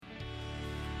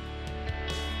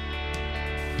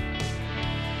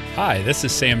Hi, this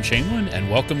is Sam Chamberlain, and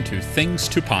welcome to Things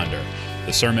to Ponder,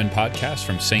 the sermon podcast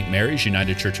from St. Mary's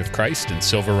United Church of Christ in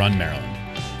Silver Run, Maryland.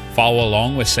 Follow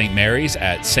along with St. Mary's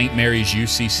at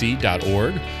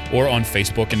stmarysucc.org or on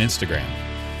Facebook and Instagram.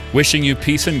 Wishing you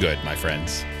peace and good, my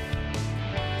friends.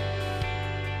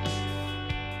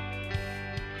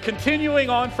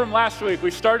 Continuing on from last week, we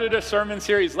started a sermon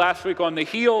series last week on the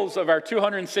heels of our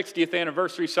 260th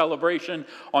anniversary celebration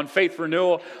on Faith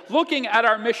Renewal, looking at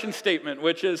our mission statement,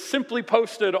 which is simply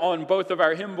posted on both of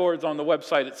our hymn boards on the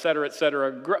website,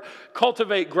 etc.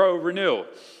 Cultivate, grow, renew.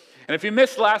 And if you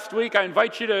missed last week, I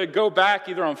invite you to go back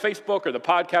either on Facebook or the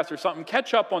podcast or something,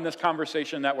 catch up on this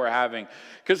conversation that we're having.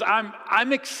 Because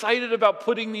I'm excited about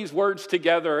putting these words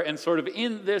together and sort of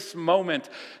in this moment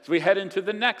as we head into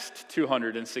the next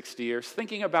 260 years,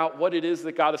 thinking about what it is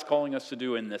that God is calling us to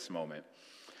do in this moment.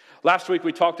 Last week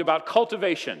we talked about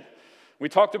cultivation. We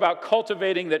talked about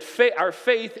cultivating that our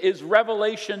faith is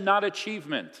revelation, not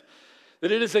achievement.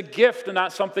 That it is a gift and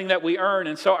not something that we earn.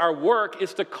 And so our work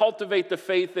is to cultivate the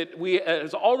faith that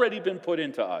has already been put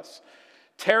into us,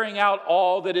 tearing out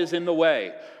all that is in the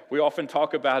way. We often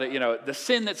talk about it, the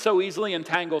sin that so easily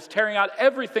entangles, tearing out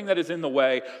everything that is in the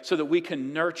way so that we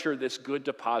can nurture this good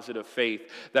deposit of faith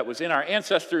that was in our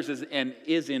ancestors and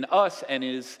is in us and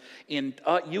is in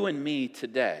you and me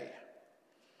today.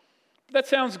 That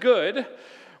sounds good.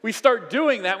 We start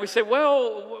doing that. We say,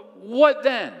 well, what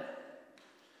then?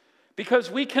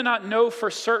 Because we cannot know for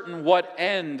certain what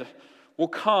end will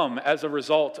come as a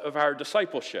result of our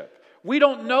discipleship. We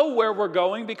don't know where we're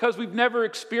going because we've never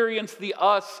experienced the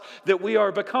us that we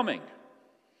are becoming.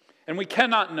 And we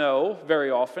cannot know very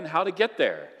often how to get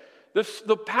there.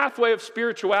 The pathway of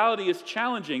spirituality is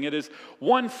challenging. It is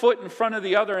one foot in front of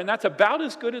the other, and that's about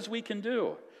as good as we can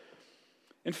do.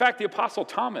 In fact, the Apostle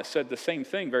Thomas said the same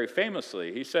thing very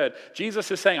famously. He said,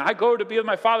 Jesus is saying, I go to be with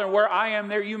my Father, and where I am,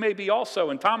 there you may be also.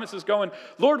 And Thomas is going,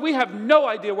 Lord, we have no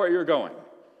idea where you're going.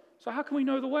 So how can we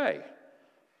know the way?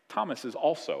 Thomas is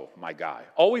also my guy.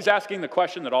 Always asking the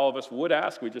question that all of us would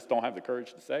ask. We just don't have the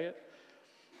courage to say it.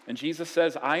 And Jesus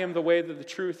says, I am the way, the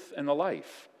truth, and the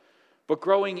life. But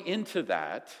growing into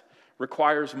that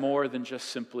requires more than just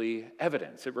simply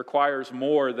evidence. It requires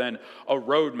more than a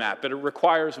roadmap, but it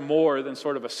requires more than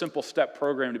sort of a simple step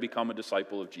program to become a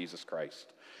disciple of Jesus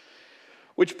Christ.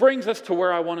 Which brings us to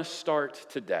where I want to start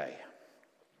today.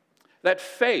 That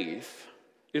faith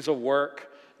is a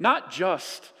work not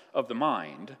just of the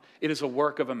mind, it is a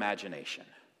work of imagination.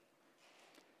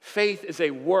 Faith is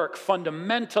a work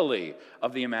fundamentally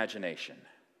of the imagination.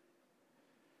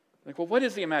 Well, what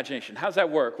is the imagination? How does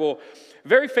that work? Well,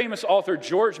 very famous author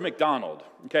George MacDonald,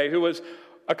 who was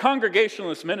a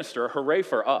Congregationalist minister, hooray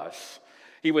for us.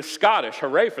 He was Scottish,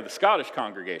 hooray for the Scottish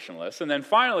Congregationalists. And then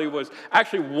finally was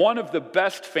actually one of the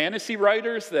best fantasy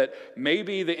writers that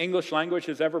maybe the English language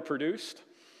has ever produced.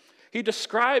 He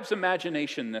describes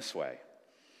imagination this way.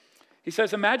 He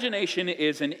says, imagination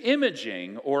is an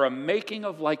imaging or a making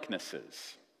of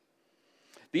likenesses.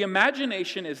 The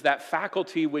imagination is that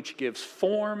faculty which gives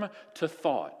form to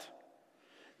thought.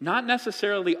 Not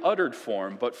necessarily uttered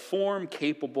form, but form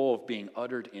capable of being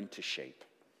uttered into shape.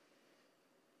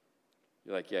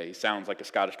 You're like, yeah, he sounds like a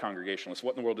Scottish Congregationalist.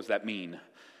 What in the world does that mean?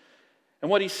 And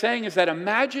what he's saying is that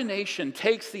imagination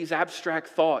takes these abstract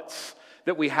thoughts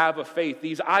that we have of faith,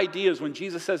 these ideas when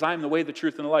Jesus says, I am the way, the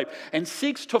truth, and the life, and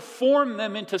seeks to form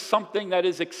them into something that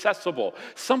is accessible,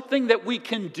 something that we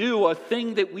can do, a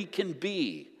thing that we can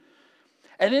be.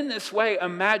 And in this way,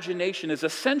 imagination is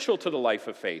essential to the life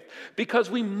of faith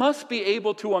because we must be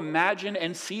able to imagine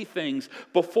and see things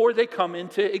before they come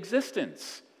into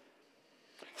existence.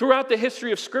 Throughout the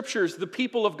history of scriptures, the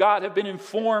people of God have been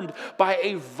informed by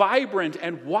a vibrant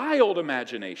and wild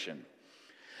imagination.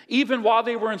 Even while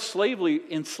they were in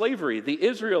slavery, the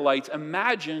Israelites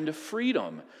imagined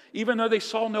freedom, even though they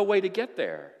saw no way to get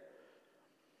there.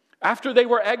 After they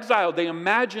were exiled, they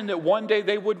imagined that one day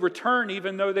they would return,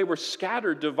 even though they were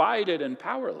scattered, divided, and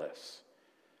powerless.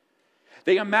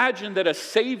 They imagined that a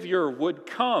Savior would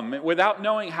come without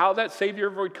knowing how that Savior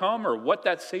would come or what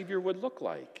that Savior would look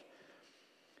like.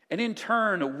 And in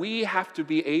turn, we have to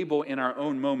be able in our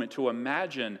own moment to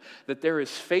imagine that there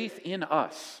is faith in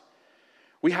us.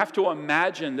 We have to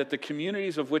imagine that the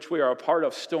communities of which we are a part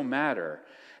of still matter.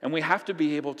 And we have to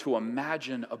be able to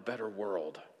imagine a better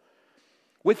world.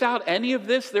 Without any of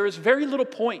this, there is very little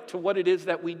point to what it is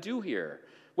that we do here,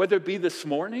 whether it be this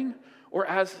morning or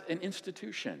as an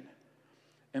institution.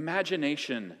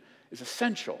 Imagination is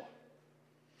essential.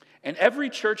 And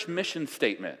every church mission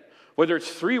statement, whether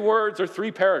it's 3 words or 3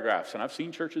 paragraphs, and I've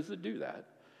seen churches that do that,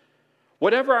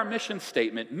 whatever our mission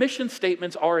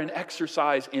statements are an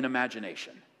exercise in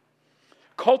imagination.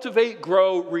 Cultivate,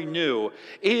 grow, renew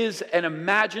is an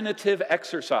imaginative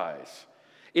exercise.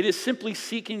 It is simply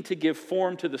seeking to give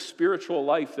form to the spiritual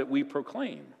life that we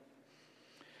proclaim.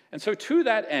 And so to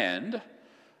that end,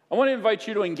 I want to invite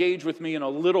you to engage with me in a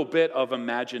little bit of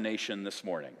imagination this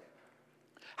morning.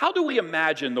 How do we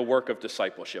imagine the work of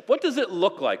discipleship? What does it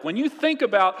look like? When you think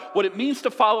about what it means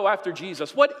to follow after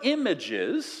Jesus, what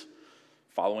images,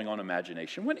 following on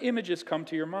imagination, what images come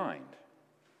to your mind?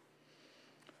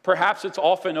 Perhaps it's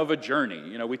often of a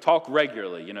journey. We talk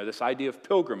regularly, this idea of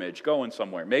pilgrimage, going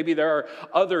somewhere. Maybe there are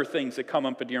other things that come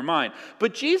up into your mind.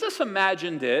 But Jesus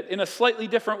imagined it in a slightly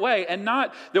different way, and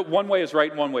not that one way is right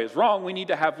and one way is wrong. We need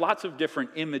to have lots of different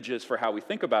images for how we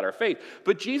think about our faith.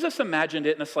 But Jesus imagined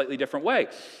it in a slightly different way.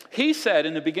 He said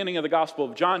in the beginning of the Gospel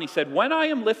of John, he said, "When I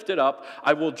am lifted up,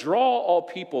 I will draw all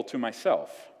people to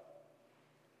myself."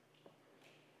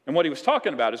 And what he was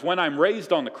talking about is when I'm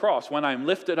raised on the cross, when I'm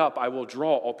lifted up, I will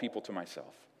draw all people to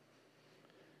myself.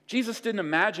 Jesus didn't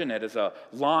imagine it as a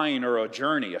line or a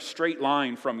journey, a straight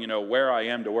line from, where I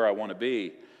am to where I want to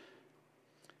be.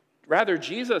 Rather,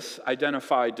 Jesus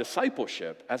identified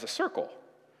discipleship as a circle.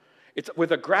 It's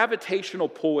with a gravitational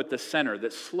pull at the center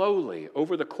that slowly,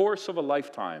 over the course of a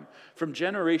lifetime, from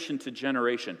generation to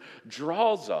generation,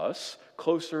 draws us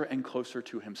closer and closer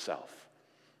to himself.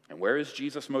 And where is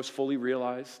Jesus most fully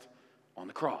realized? On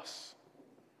the cross.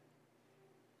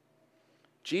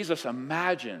 Jesus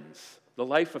imagines the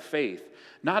life of faith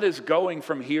not as going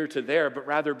from here to there, but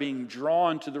rather being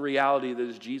drawn to the reality that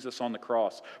is Jesus on the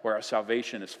cross, where our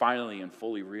salvation is finally and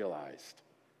fully realized.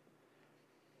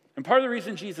 And part of the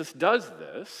reason Jesus does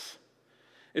this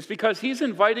is because he's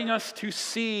inviting us to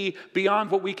see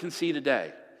beyond what we can see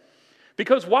today.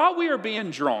 Because while we are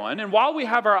being drawn and while we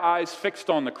have our eyes fixed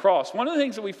on the cross, one of the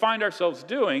things that we find ourselves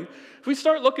doing, if we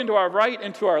start looking to our right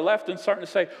and to our left and starting to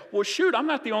say, well, shoot, I'm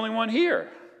not the only one here.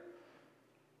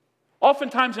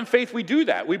 Oftentimes in faith we do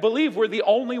that. We believe we're the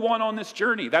only one on this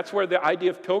journey. That's where the idea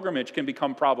of pilgrimage can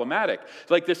become problematic.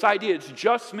 Like this idea, it's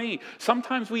just me.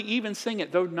 Sometimes we even sing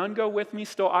it, though none go with me,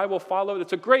 still I will follow.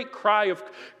 It's a great cry of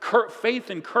faith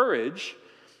and courage.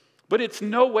 But it's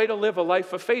no way to live a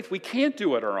life of faith. We can't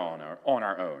do it on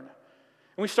our own. And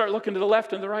we start looking to the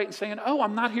left and the right and saying, oh,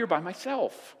 I'm not here by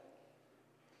myself.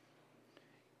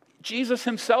 Jesus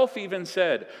himself even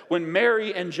said, when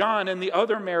Mary and John and the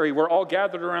other Mary were all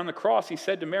gathered around the cross, he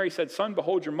said to Mary, he said, son,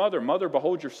 behold your mother, mother,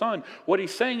 behold your son. What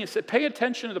he's saying is that pay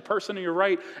attention to the person on your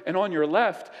right and on your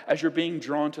left as you're being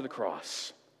drawn to the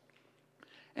cross.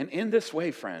 And in this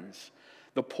way, friends,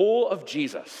 the pull of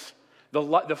Jesus,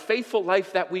 the faithful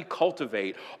life that we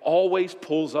cultivate, always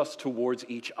pulls us towards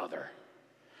each other.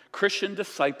 Christian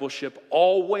discipleship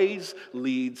always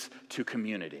leads to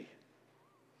community.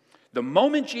 The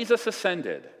moment Jesus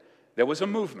ascended, there was a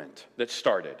movement that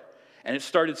started. And it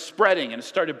started spreading, and it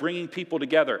started bringing people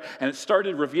together, and it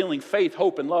started revealing faith,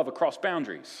 hope, and love across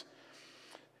boundaries.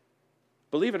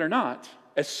 Believe it or not,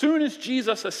 as soon as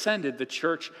Jesus ascended, the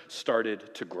church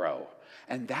started to grow.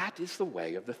 And that is the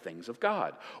way of the things of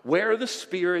God. Where the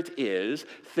Spirit is,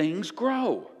 things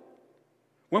grow.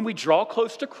 When we draw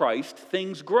close to Christ,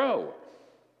 things grow.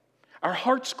 Our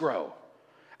hearts grow.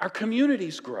 Our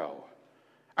communities grow.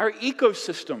 Our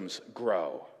ecosystems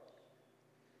grow.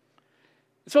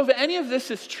 So if any of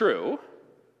this is true,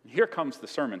 here comes the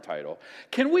sermon title.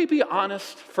 Can we be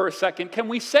honest for a second? Can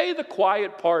we say the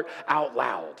quiet part out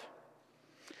loud?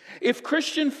 If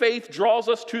Christian faith draws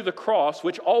us to the cross,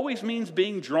 which always means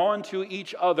being drawn to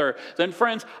each other, then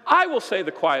friends, I will say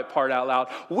the quiet part out loud.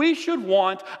 We should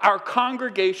want our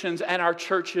congregations and our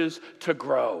churches to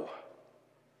grow.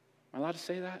 Am I allowed to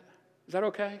say that? Is that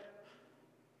okay?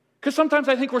 Because sometimes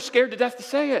I think we're scared to death to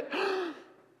say it.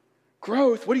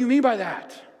 Growth, what do you mean by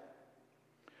that?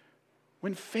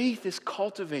 When faith is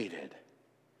cultivated,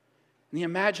 and the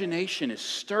imagination is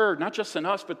stirred, not just in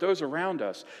us, but those around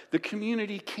us, the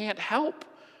community can't help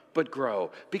but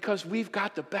grow because we've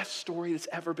got the best story that's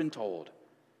ever been told.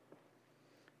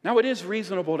 Now, it is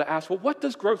reasonable to ask, well, what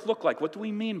does growth look like? What do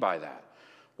we mean by that?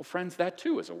 Well, friends, that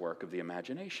too is a work of the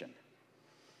imagination.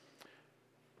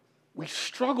 We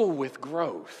struggle with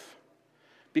growth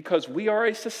because we are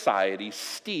a society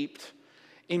steeped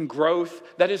in growth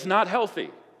that is not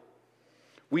healthy.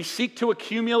 We seek to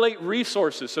accumulate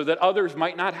resources so that others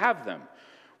might not have them.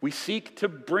 We seek to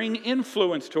bring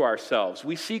influence to ourselves.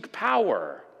 We seek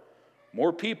power.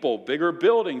 More people, bigger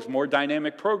buildings, more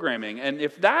dynamic programming. And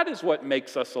if that is what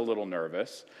makes us a little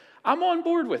nervous, I'm on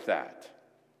board with that.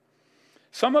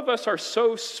 Some of us are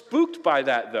so spooked by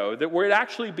that, though, that we'd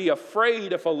actually be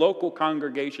afraid if a local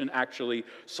congregation actually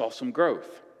saw some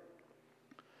growth.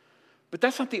 But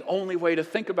that's not the only way to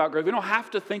think about growth. We don't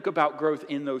have to think about growth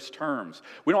in those terms.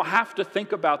 We don't have to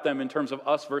think about them in terms of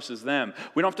us versus them.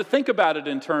 We don't have to think about it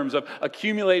in terms of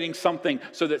accumulating something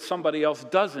so that somebody else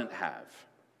doesn't have.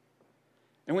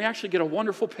 And we actually get a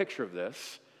wonderful picture of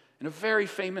this in a very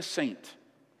famous saint,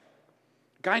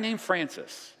 a guy named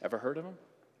Francis. Ever heard of him?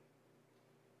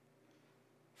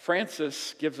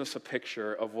 Francis gives us a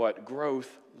picture of what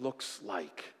growth looks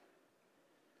like.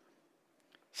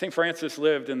 St. Francis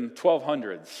lived in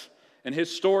 1200s, and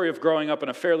his story of growing up in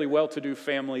a fairly well-to-do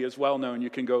family is well known. You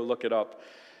can go look it up.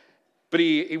 But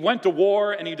he went to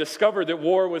war, and he discovered that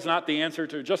war was not the answer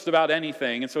to just about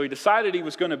anything, and so he decided he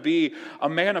was going to be a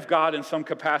man of God in some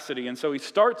capacity, and so he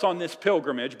starts on this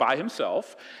pilgrimage by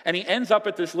himself, and he ends up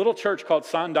at this little church called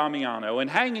San Damiano, and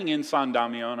hanging in San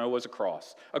Damiano was a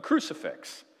cross, a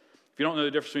crucifix. If you don't know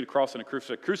the difference between a cross and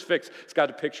a crucifix, it's got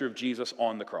a picture of Jesus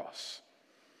on the cross.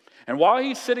 And while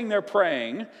he's sitting there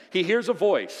praying, he hears a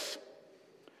voice.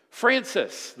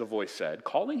 Francis, the voice said,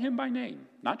 calling him by name.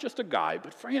 Not just a guy,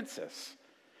 but Francis.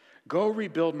 Go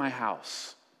rebuild my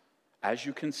house. As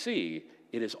you can see,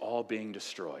 it is all being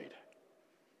destroyed.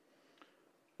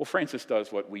 Well, Francis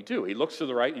does what we do. He looks to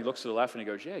the right and he looks to the left and he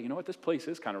goes, yeah, you know what? This place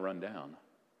is kind of run down.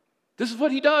 This is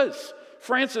what he does.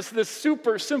 Francis, this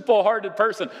super simple-hearted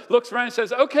person, looks around and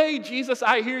says, okay, Jesus,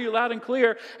 I hear you loud and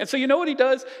clear. And so you know what he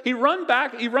does? He runs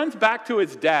back to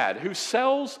his dad, who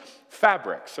sells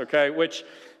fabrics, okay, which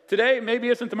today maybe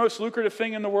isn't the most lucrative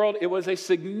thing in the world. It was a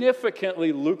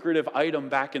significantly lucrative item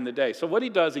back in the day. So what he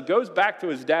does, he goes back to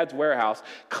his dad's warehouse,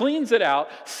 cleans it out,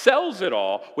 sells it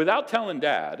all without telling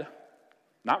dad,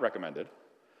 not recommended,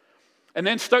 and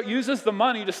then uses the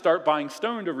money to start buying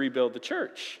stone to rebuild the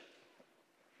church.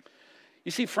 You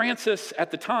see, Francis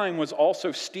at the time was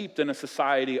also steeped in a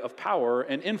society of power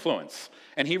and influence,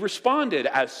 and he responded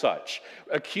as such: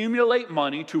 accumulate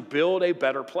money to build a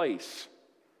better place.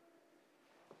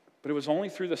 But it was only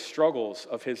through the struggles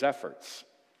of his efforts.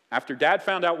 After Dad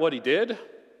found out what he did,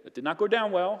 it did not go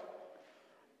down well.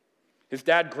 His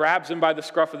dad grabs him by the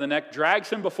scruff of the neck,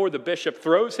 drags him before the bishop,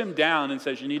 throws him down, and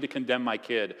says, you need to condemn my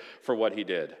kid for what he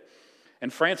did.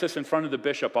 And Francis, in front of the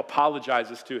bishop,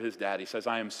 apologizes to his dad. He says,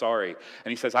 I am sorry.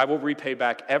 And he says, I will repay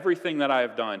back everything that I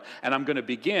have done. And I'm going to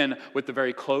begin with the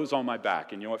very clothes on my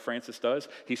back. And you know what Francis does?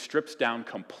 He strips down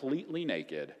completely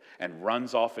naked and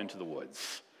runs off into the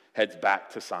woods, heads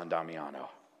back to San Damiano.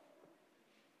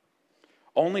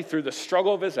 Only through the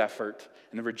struggle of his effort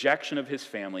and the rejection of his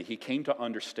family, he came to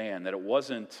understand that it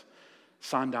wasn't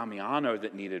San Damiano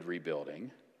that needed rebuilding.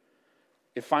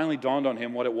 It finally dawned on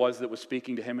him what it was that was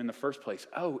speaking to him in the first place.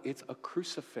 Oh, it's a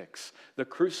crucifix, the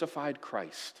crucified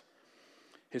Christ.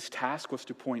 His task was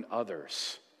to point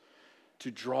others,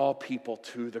 to draw people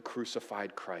to the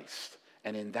crucified Christ.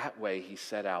 And in that way, he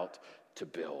set out to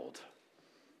build.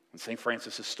 And St.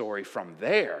 Francis' story from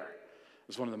there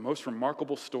is one of the most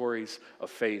remarkable stories of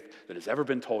faith that has ever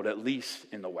been told, at least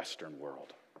in the Western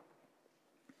world.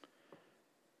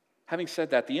 Having said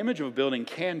that, the image of a building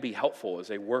can be helpful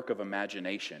as a work of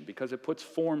imagination because it puts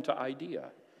form to idea.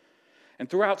 And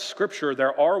throughout Scripture,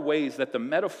 there are ways that the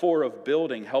metaphor of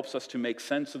building helps us to make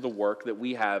sense of the work that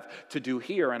we have to do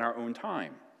here in our own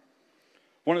time.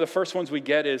 One of the first ones we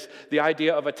get is the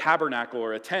idea of a tabernacle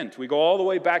or a tent. We go all the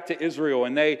way back to Israel,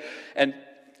 and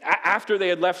after they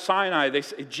had left Sinai, they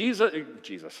say,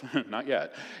 Jesus, not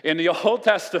yet. In the Old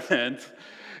Testament,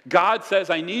 God says,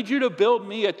 I need you to build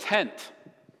me a tent.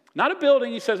 Not a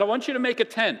building. He says, I want you to make a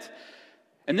tent.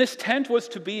 And this tent was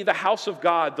to be the house of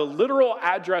God, the literal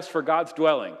address for God's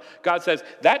dwelling. God says,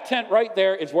 that tent right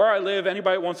there is where I live.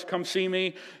 Anybody who wants to come see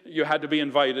me, you had to be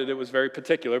invited. It was very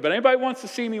particular. But anybody who wants to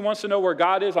see me, wants to know where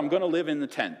God is, I'm going to live in the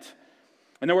tent.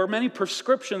 And there were many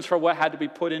prescriptions for what had to be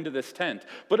put into this tent.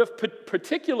 But of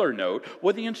particular note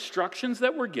were the instructions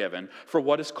that were given for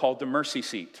what is called the mercy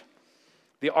seat.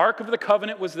 The Ark of the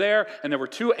Covenant was there, and there were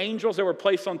two angels that were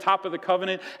placed on top of the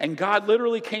covenant, and God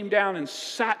literally came down and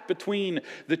sat between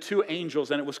the two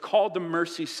angels, and it was called the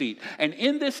mercy seat. And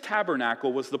in this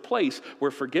tabernacle was the place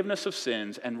where forgiveness of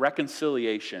sins and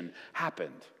reconciliation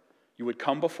happened. You would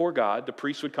come before God, the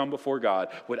priest would come before God,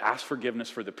 would ask forgiveness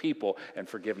for the people, and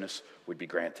forgiveness would be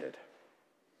granted.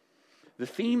 The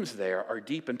themes there are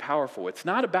deep and powerful. It's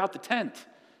not about the tent.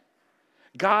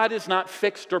 God is not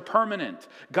fixed or permanent.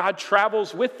 God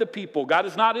travels with the people. God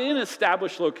is not in an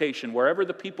established location. Wherever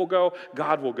the people go,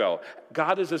 God will go.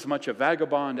 God is as much a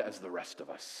vagabond as the rest of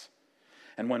us.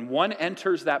 And when one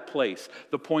enters that place,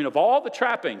 the point of all the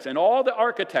trappings and all the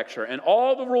architecture and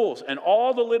all the rules and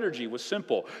all the liturgy was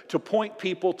simple: to point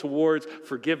people towards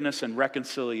forgiveness and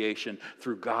reconciliation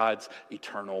through God's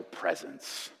eternal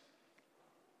presence.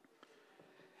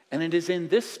 And it is in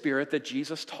this spirit that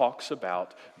Jesus talks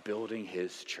about building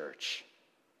his church.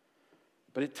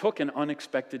 But it took an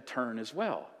unexpected turn as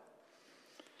well.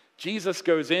 Jesus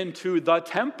goes into the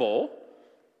temple,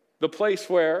 the place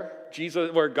where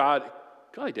God,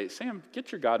 golly days, Sam,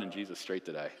 get your God and Jesus straight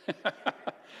today.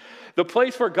 The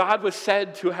place where God was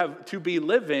said to be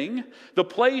living, the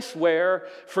place where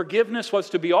forgiveness was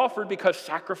to be offered because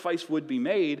sacrifice would be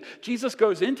made. Jesus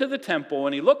goes into the temple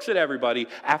and he looks at everybody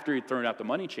after he'd thrown out the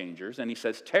money changers and he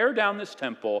says, "Tear down this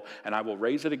temple and I will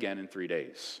raise it again in 3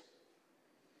 days."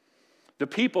 The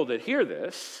people that hear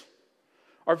this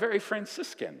are very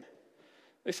Franciscan.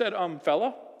 They said,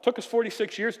 fella, took us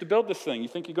 46 years to build this thing. You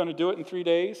think you're going to do it in 3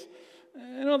 days?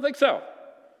 I don't think so.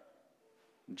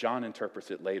 John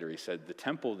interprets it later. He said the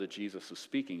temple that Jesus was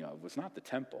speaking of was not the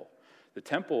temple. The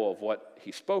temple of what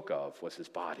he spoke of was his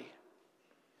body.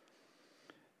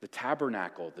 The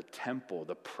tabernacle, the temple,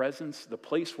 the presence, the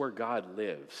place where God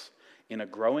lives in a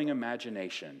growing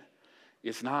imagination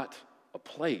is not a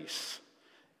place.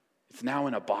 It's now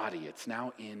in a body. It's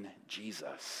now in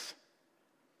Jesus.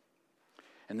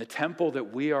 And the temple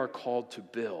that we are called to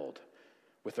build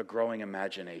with a growing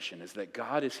imagination is that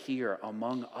God is here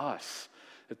among us,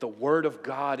 that the Word of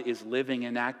God is living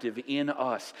and active in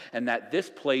us, and that this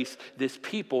place, this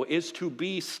people, is to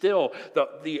be still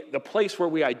the place where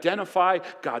we identify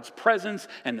God's presence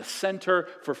and the center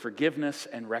for forgiveness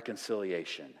and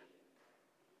reconciliation.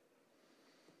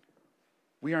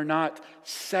 We are not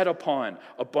set upon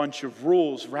a bunch of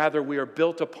rules. Rather, we are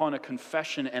built upon a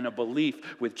confession and a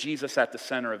belief with Jesus at the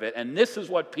center of it. And this is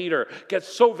what Peter gets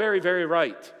so very, very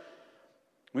right.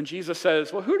 When Jesus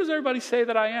says, well, who does everybody say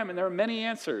that I am? And there are many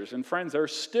answers. And friends, there are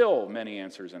still many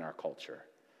answers in our culture.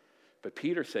 But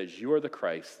Peter says, you are the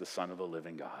Christ, the Son of the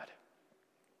living God.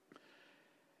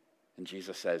 And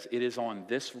Jesus says, it is on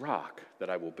this rock that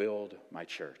I will build my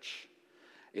church.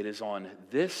 It is on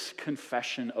this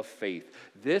confession of faith,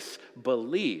 this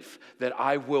belief that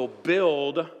I will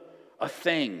build a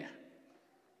thing.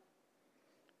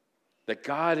 That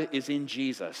God is in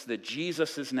Jesus, that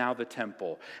Jesus is now the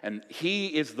temple, and he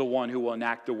is the one who will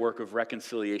enact the work of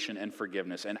reconciliation and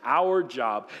forgiveness. And our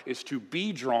job is to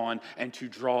be drawn and to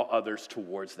draw others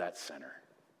towards that center.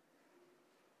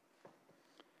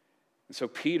 And so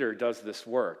Peter does this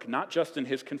work, not just in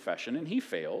his confession, and he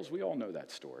fails. We all know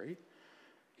that story.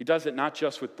 He does it not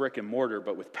just with brick and mortar,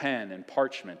 but with pen and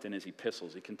parchment in his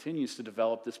epistles. He continues to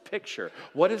develop this picture.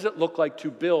 What does it look like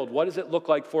to build? What does it look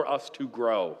like for us to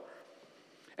grow?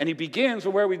 And he begins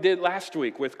where we did last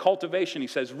week with cultivation. He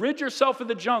says, rid yourself of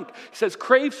the junk. He says,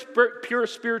 crave pure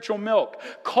spiritual milk.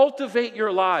 Cultivate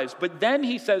your lives. But then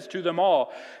he says to them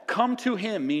all, come to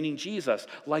him, meaning Jesus,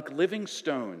 like living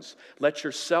stones. Let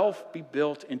yourself be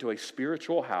built into a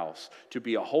spiritual house to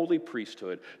be a holy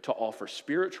priesthood, to offer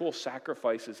spiritual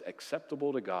sacrifices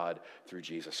acceptable to God through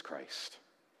Jesus Christ.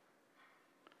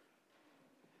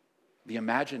 The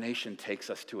imagination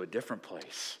takes us to a different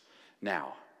place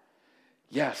now.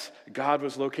 Yes, God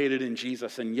was located in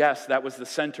Jesus, and yes, that was the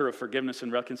center of forgiveness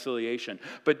and reconciliation.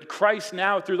 But Christ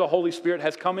now, through the Holy Spirit,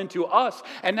 has come into us,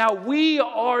 and now we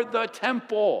are the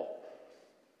temple.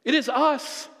 It is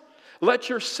us. Let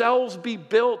yourselves be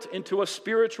built into a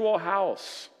spiritual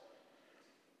house.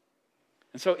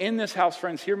 And so in this house,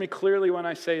 friends, hear me clearly when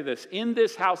I say this. In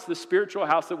this house, the spiritual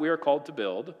house that we are called to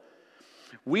build,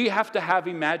 we have to have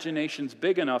imaginations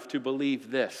big enough to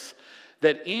believe this,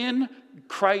 that in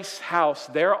Christ's house,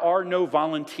 there are no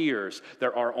volunteers,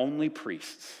 there are only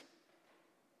priests.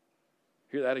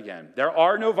 Hear that again. There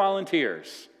are no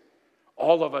volunteers.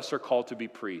 All of us are called to be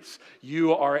priests.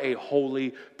 You are a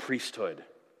holy priesthood.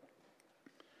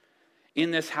 In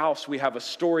this house, we have a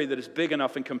story that is big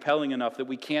enough and compelling enough that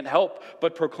we can't help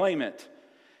but proclaim it.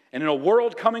 And in a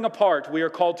world coming apart, we are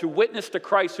called to witness to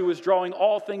Christ who is drawing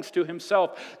all things to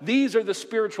himself. These are the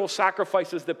spiritual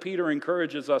sacrifices that Peter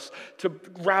encourages us to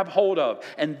grab hold of.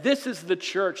 And this is the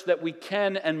church that we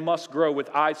can and must grow with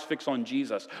eyes fixed on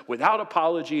Jesus, without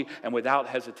apology and without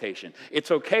hesitation.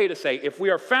 It's okay to say, if we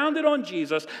are founded on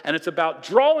Jesus and it's about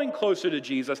drawing closer to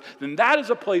Jesus, then that is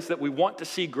a place that we want to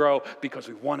see grow because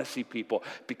we want to see people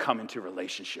become into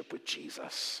relationship with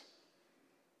Jesus.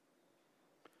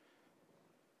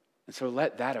 And so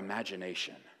let that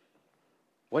imagination,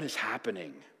 what is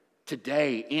happening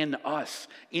today in us,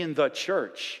 in the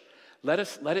church, let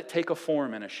it take a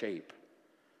form and a shape.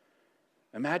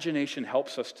 Imagination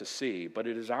helps us to see, but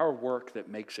it is our work that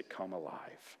makes it come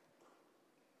alive.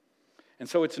 And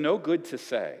so it's no good to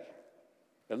say,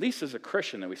 at least as a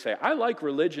Christian, that we say, I like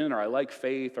religion, or I like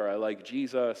faith, or I like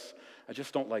Jesus, I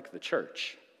just don't like the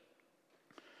church.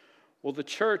 Well, the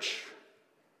church,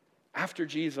 after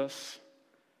Jesus,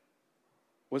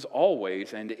 was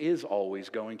always and is always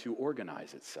going to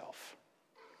organize itself.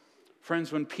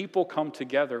 Friends, when people come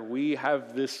together, we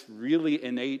have this really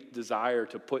innate desire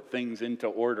to put things into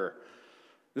order.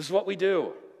 This is what we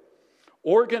do.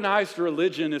 Organized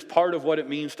religion is part of what it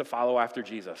means to follow after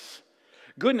Jesus.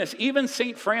 Goodness, even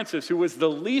St. Francis, who was the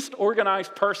least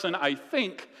organized person, I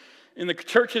think, in the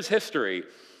church's history,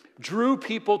 drew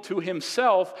people to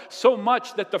himself so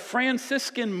much that the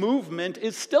Franciscan movement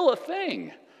is still a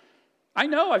thing. I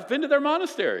know, I've been to their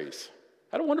monasteries.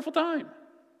 Had a wonderful time.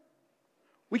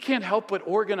 We can't help but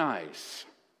organize.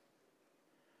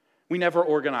 We never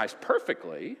organize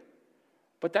perfectly,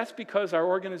 but that's because our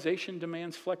organization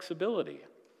demands flexibility.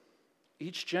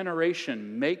 Each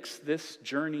generation makes this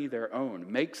journey their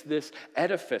own, makes this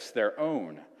edifice their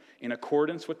own, in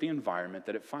accordance with the environment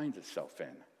that it finds itself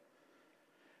in.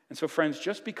 And so, friends,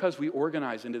 just because we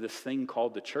organize into this thing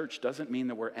called the church doesn't mean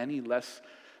that we're any less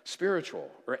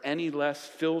spiritual or any less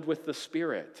filled with the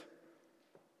Spirit.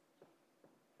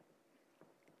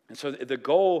 And so the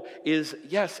goal is,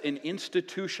 yes, an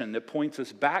institution that points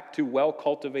us back to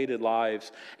well-cultivated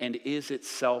lives and is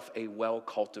itself a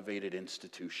well-cultivated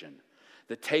institution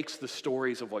that takes the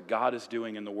stories of what God is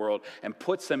doing in the world and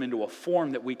puts them into a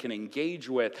form that we can engage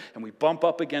with, and we bump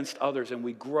up against others and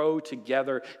we grow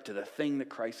together to the thing that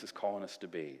Christ is calling us to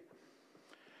be.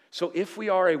 So if we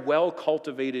are a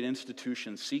well-cultivated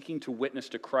institution seeking to witness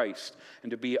to Christ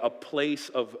and to be a place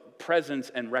of presence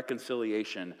and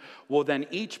reconciliation, well, then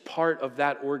each part of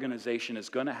that organization is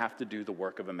going to have to do the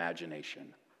work of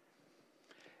imagination.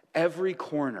 Every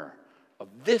corner of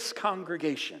this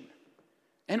congregation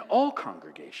and all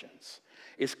congregations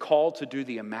is called to do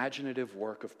the imaginative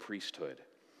work of priesthood,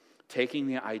 taking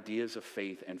the ideas of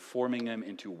faith and forming them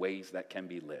into ways that can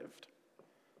be lived.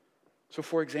 So,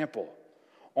 for example,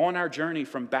 on our journey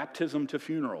from baptism to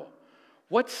funeral,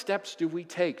 what steps do we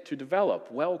take to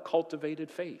develop well-cultivated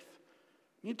faith?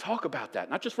 We need to talk about that,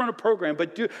 not just run a program,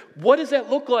 but what does that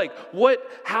look like?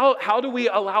 How do we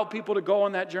allow people to go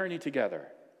on that journey together?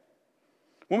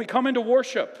 When we come into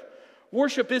worship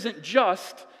isn't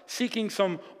just seeking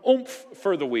some oomph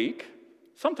for the week.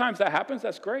 Sometimes that happens,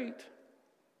 that's great.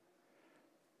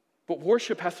 But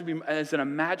worship has to be as an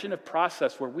imaginative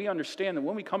process where we understand that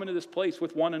when we come into this place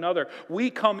with one another, we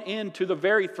come into the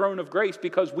very throne of grace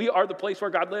because we are the place where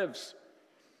God lives.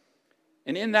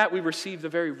 And in that we receive the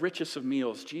very richest of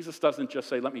meals. Jesus doesn't just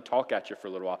say, let me talk at you for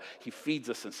a little while. He feeds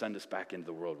us and sends us back into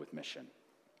the world with mission.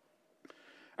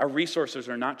 Our resources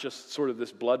are not just sort of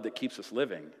this blood that keeps us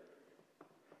living,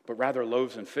 but rather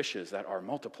loaves and fishes that are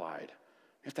multiplied.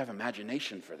 We have to have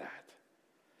imagination for that.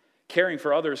 Caring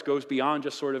for others goes beyond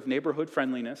just sort of neighborhood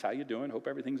friendliness. How you doing? Hope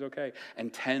everything's okay.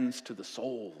 And tends to the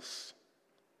souls.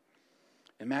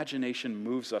 Imagination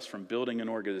moves us from building an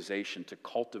organization to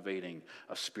cultivating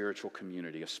a spiritual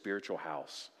community, a spiritual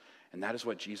house. And that is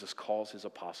what Jesus calls his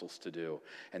apostles to do.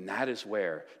 And that is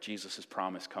where Jesus'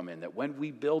 promise come in. That when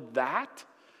we build that,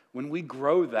 when we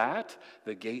grow that,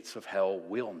 the gates of hell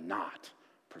will not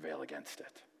prevail against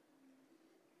it.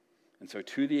 And so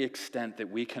to the extent that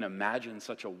we can imagine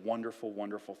such a wonderful,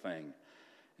 wonderful thing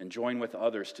and join with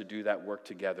others to do that work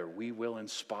together, we will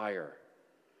inspire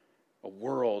a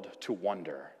world to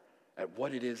wonder at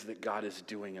what it is that God is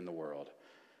doing in the world.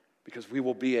 Because we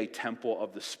will be a temple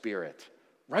of the Spirit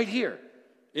right here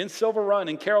in Silver Run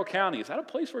in Carroll County. Is that a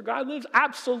place where God lives?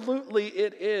 Absolutely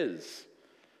it is.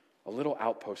 A little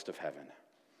outpost of heaven.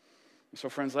 So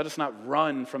friends, let us not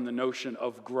run from the notion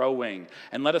of growing,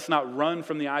 and let us not run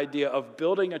from the idea of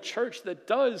building a church that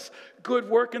does good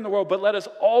work in the world, but let us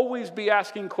always be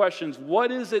asking questions. What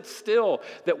is it still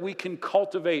that we can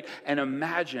cultivate and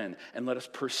imagine? And let us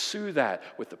pursue that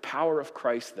with the power of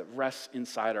Christ that rests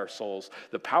inside our souls,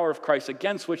 the power of Christ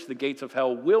against which the gates of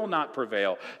hell will not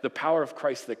prevail, the power of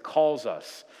Christ that calls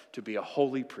us to be a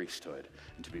holy priesthood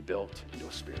and to be built into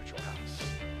a spiritual house.